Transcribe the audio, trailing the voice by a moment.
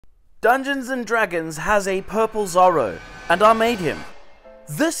Dungeons & Dragons has a purple Zorro, and I made him.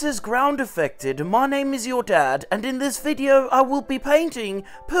 This is Groundeffected, my name is your dad, and in this video I will be painting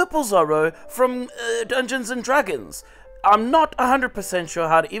Purple Zorro from Dungeons & Dragons. I'm not 100% sure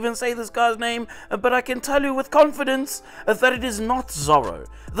how to even say this guy's name, but I can tell you with confidence that it is not Zorro.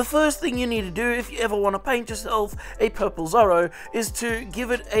 The first thing you need to do if you ever want to paint yourself a purple Zorro is to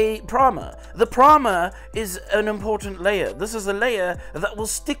give it a primer. The primer is an important layer. This is a layer that will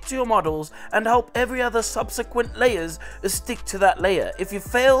stick to your models and help every other subsequent layers stick to that layer. If you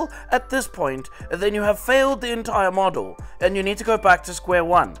fail at this point, then you have failed the entire model and you need to go back to square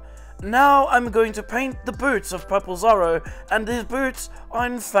one. Now I'm going to paint the boots of Purple Zorro, and these boots are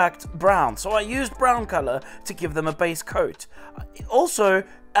in fact brown, so I used brown color to give them a base coat. Also,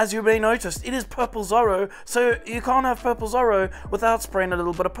 as you may notice, it is Purple Zorro, so you can't have Purple Zorro without spraying a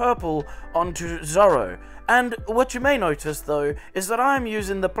little bit of purple onto Zorro. And what you may notice though, is that I'm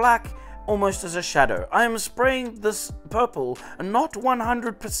using the black almost as a shadow. I am spraying this purple, not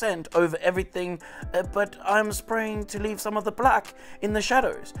 100% over everything, but I'm spraying to leave some of the black in the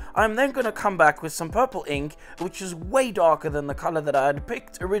shadows. I'm then going to come back with some purple ink, which is way darker than the color that I had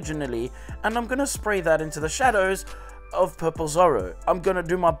picked originally, and I'm going to spray that into the shadows of Purple Zorro. I'm going to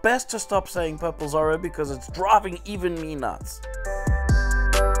do my best to stop saying Purple Zorro because it's driving even me nuts.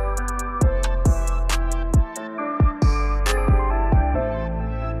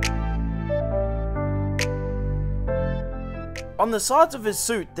 On the sides of his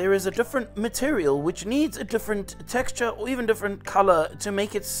suit, there is a different material which needs a different texture or even different color to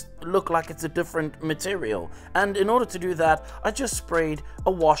make it look like it's a different material. And in order to do that, I just sprayed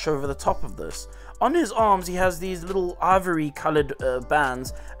a wash over the top of this. On his arms, he has these little ivory colored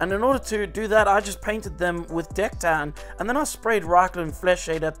bands, and in order to do that, I just painted them with deck tan, and then I sprayed Jarlaxle flesh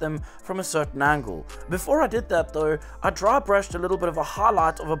shade at them from a certain angle. Before I did that though, I dry brushed a little bit of a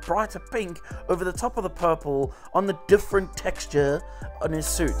highlight of a brighter pink over the top of the purple on the different texture on his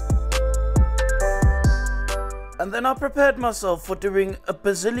suit. And then I prepared myself for doing a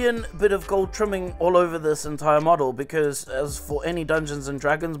bazillion bit of gold trimming all over this entire model, because as for any Dungeons &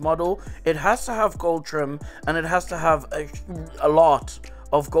 Dragons model, it has to have gold trim, and it has to have a lot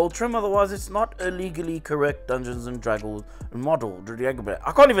of gold trim, otherwise it's not a legally correct Dungeons & Dragons model.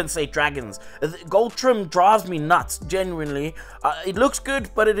 I can't even say dragons. Gold trim drives me nuts, genuinely. It looks good,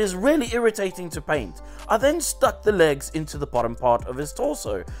 but it is really irritating to paint. I then stuck the legs into the bottom part of his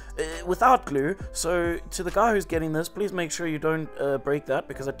torso without glue, so to the guy who's getting this, please make sure you don't break that,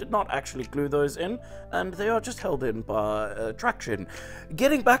 because I did not actually glue those in, and they are just held in by traction.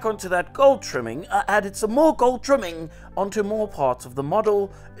 Getting back onto that gold trimming, I added some more gold trimming onto more parts of the model.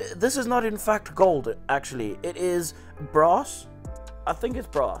 This is not in fact gold, actually. It is brass. I think it's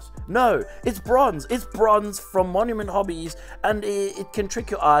brass. No, it's bronze. It's bronze from Monument Hobbies, and it can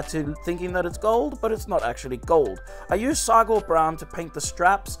trick your eye to thinking that it's gold, but it's not actually gold. I used Cygor Brown to paint the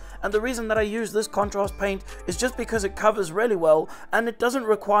straps, and the reason that I use this contrast paint is just because it covers really well, and it doesn't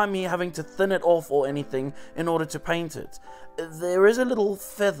require me having to thin it off or anything in order to paint it. There is a little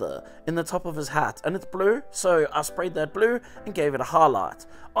feather in the top of his hat, and it's blue, so I sprayed that blue and gave it a highlight.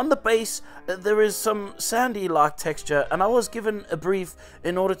 On the base, there is some sandy-like texture, and I was given a brief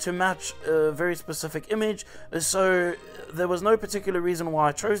in order to match a very specific image, so there was no particular reason why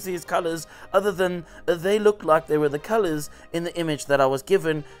I chose these colors other than they looked like they were the colors in the image that I was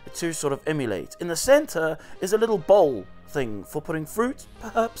given to sort of emulate. In the center is a little bowl thing for putting fruit,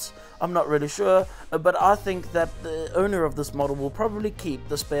 perhaps. I'm not really sure, but I think that the owner of this model will probably keep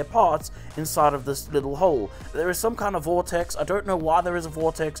the spare parts inside of this little hole. There is some kind of vortex. I don't know why there is a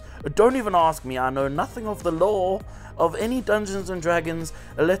vortex. Don't even ask me. I know nothing of the lore of any Dungeons & Dragons,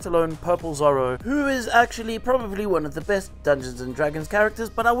 let alone Purple Zorro, who is actually probably one of the best Dungeons & Dragons characters,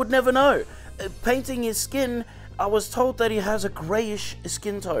 but I would never know. Painting his skin, I was told that he has a greyish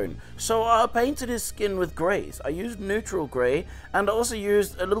skin tone, so I painted his skin with greys. I used neutral grey, and I also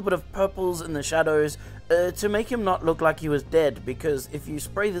used a little bit of purples in the shadows to make him not look like he was dead, because if you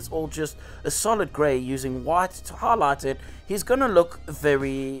spray this all just a solid grey using white to highlight it, he's gonna look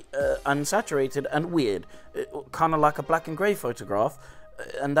very unsaturated and weird, kind of like a black and grey photograph,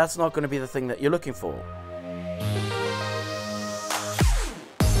 and that's not going to be the thing that you're looking for.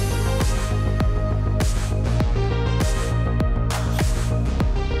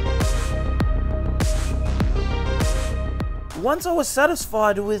 Once I was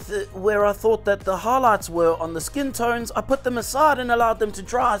satisfied with where I thought that the highlights were on the skin tones, I put them aside and allowed them to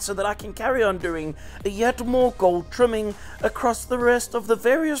dry so that I can carry on doing yet more gold trimming across the rest of the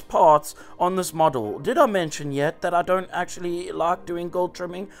various parts on this model. Did I mention yet that I don't actually like doing gold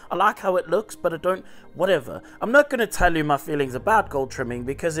trimming? I like how it looks, but I don't, whatever. I'm not going to tell you my feelings about gold trimming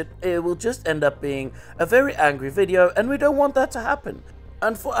because it will just end up being a very angry video, and we don't want that to happen.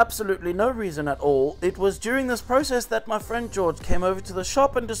 And for absolutely no reason at all, it was during this process that my friend George came over to the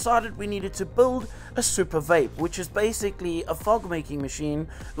shop and decided we needed to build a super vape, which is basically a fog making machine,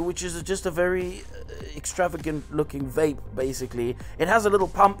 which is just a very extravagant looking vape. Basically, it has a little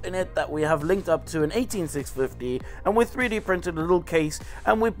pump in it that we have linked up to an 18650, and we 3D printed a little case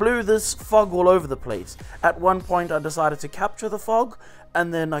and we blew this fog all over the place. At one point I decided to capture the fog,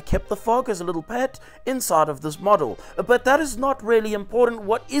 and then I kept the fog as a little pet inside of this model. But that is not really important.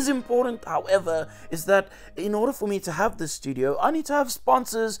 What is important, however, is that in order for me to have this studio, I need to have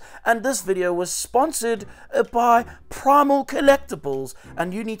sponsors, and this video was sponsored by Primal Collectibles,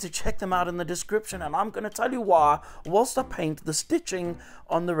 and you need to check them out in the description, and I'm going to tell you why whilst I paint the stitching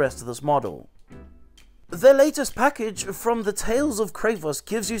on the rest of this model. Their latest package from the Tales of Kravos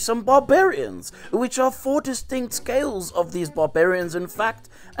gives you some barbarians, which are 4 distinct scales of these barbarians in fact,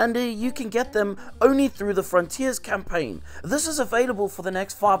 and you can get them only through the Frontiers campaign. This is available for the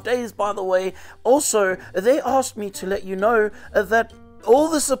next 5 days, by the way. Also, they asked me to let you know that all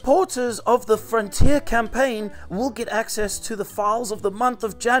the supporters of the Frontier campaign will get access to the files of the month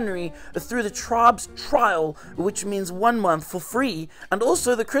of January through the Tribe's Trial, which means 1 month for free, and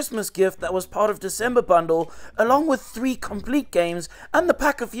also the Christmas gift that was part of December bundle, along with 3 complete games and the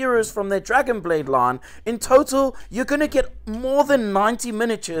pack of heroes from their Dragon Blade line. In total, you're going to get more than 90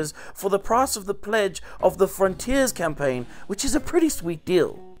 miniatures for the price of the pledge of the Frontiers campaign, which is a pretty sweet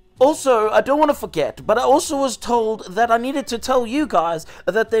deal. Also, I don't want to forget, but I also was told that I needed to tell you guys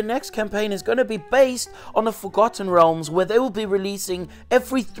that their next campaign is going to be based on the Forgotten Realms, where they will be releasing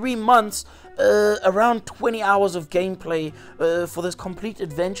every 3 months around 20 hours of gameplay for this complete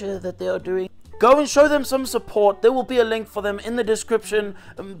adventure that they are doing. Go and show them some support. There will be a link for them in the description.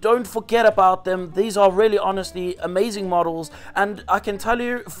 Don't forget about them. These are really honestly amazing models, and I can tell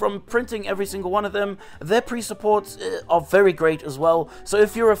you from printing every single one of them, their pre-supports are very great as well. So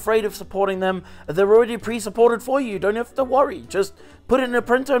if you're afraid of supporting them, they're already pre-supported for you. Don't have to worry. Just put it in a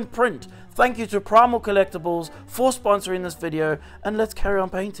printer and print. Thank you to Primal Collectibles for sponsoring this video, and let's carry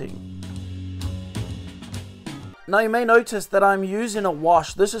on painting. Now you may notice that I'm using a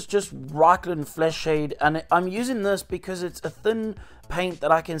wash. This is just Jarlaxle Flesh Shade, and I'm using this because it's a thin paint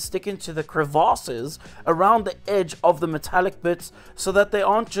that I can stick into the crevasses around the edge of the metallic bits so that they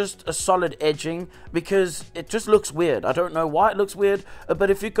aren't just a solid edging, because it just looks weird. I don't know why it looks weird, but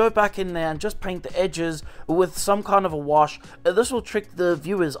if you go back in there and just paint the edges with some kind of a wash, this will trick the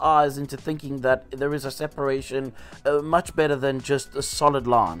viewer's eyes into thinking that there is a separation much better than just a solid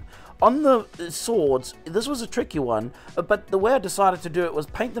line. On the swords, this was a tricky one, but the way I decided to do it was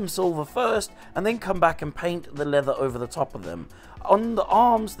paint them silver first and then come back and paint the leather over the top of them. On the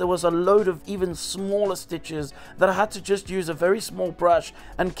arms, there was a load of even smaller stitches that I had to just use a very small brush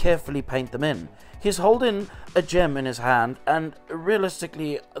and carefully paint them in. He's holding a gem in his hand, and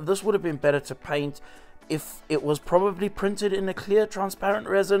realistically, this would have been better to paint if it was probably printed in a clear transparent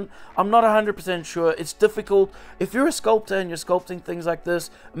resin. I'm not 100% sure. It's difficult. If you're a sculptor and you're sculpting things like this,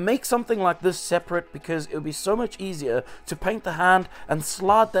 make something like this separate, because it would be so much easier to paint the hand and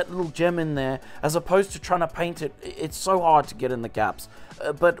slide that little gem in there as opposed to trying to paint it. It's so hard to get in the gaps.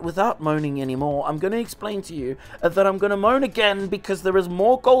 But without moaning anymore, I'm going to explain to you that I'm going to moan again because there is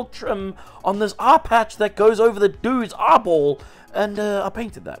more gold trim on this eye patch that goes over the dude's eyeball, and I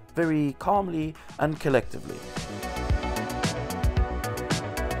painted that very calmly and collectively.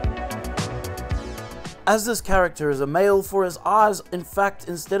 As this character is a male, for his eyes, in fact,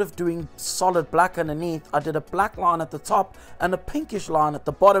 instead of doing solid black underneath, I did a black line at the top and a pinkish line at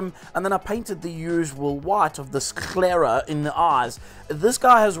the bottom, and then I painted the usual white of the sclera in the eyes. This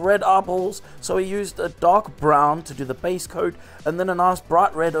guy has red eyeballs, so he used a dark brown to do the base coat, and then a nice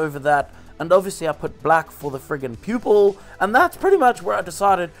bright red over that. And obviously I put black for the friggin' pupil, and that's pretty much where I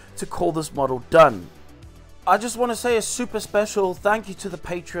decided to call this model done. I just want to say a super special thank you to the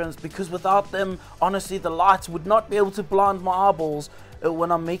patrons, because without them, honestly, the lights would not be able to blind my eyeballs.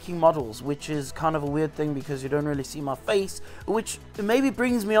 when I'm making models, which is kind of a weird thing because you don't really see my face, which maybe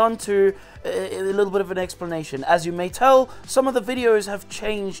brings me on to a little bit of an explanation. As you may tell, some of the videos have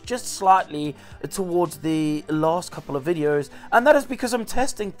changed just slightly towards the last couple of videos, and that is because I'm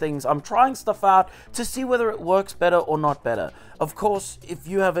testing things. I'm trying stuff out to see whether it works better or not better. Of course, if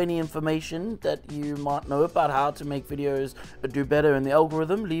you have any information that you might know about how to make videos do better in the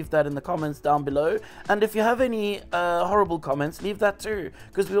algorithm, leave that in the comments down below. And if you have any horrible comments, leave that too,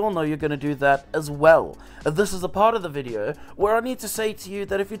 because we all know you're going to do that as well. This is a part of the video where I need to say to you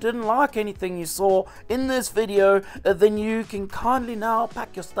that if you didn't like anything you saw in this video, then you can kindly now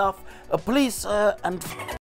pack your stuff, please, and